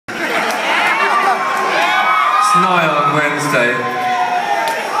tonight on Wednesday.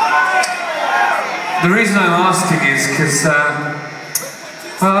 The reason I'm asking is because,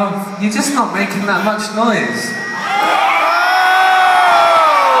 well, you're just not making that much noise.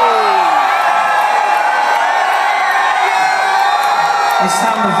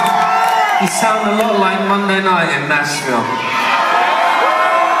 You sound a lot like Monday night in Nashville.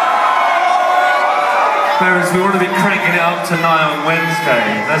 Whereas we want to be cranking it up tonight on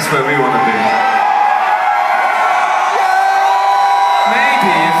Wednesday. That's where we want to be. Maybe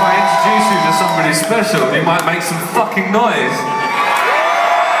if I introduce you to somebody special, you might make some fucking noise.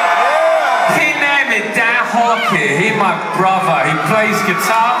 He named it Dan Hockey. He's my brother. He plays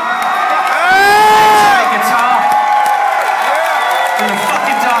guitar. Guitar.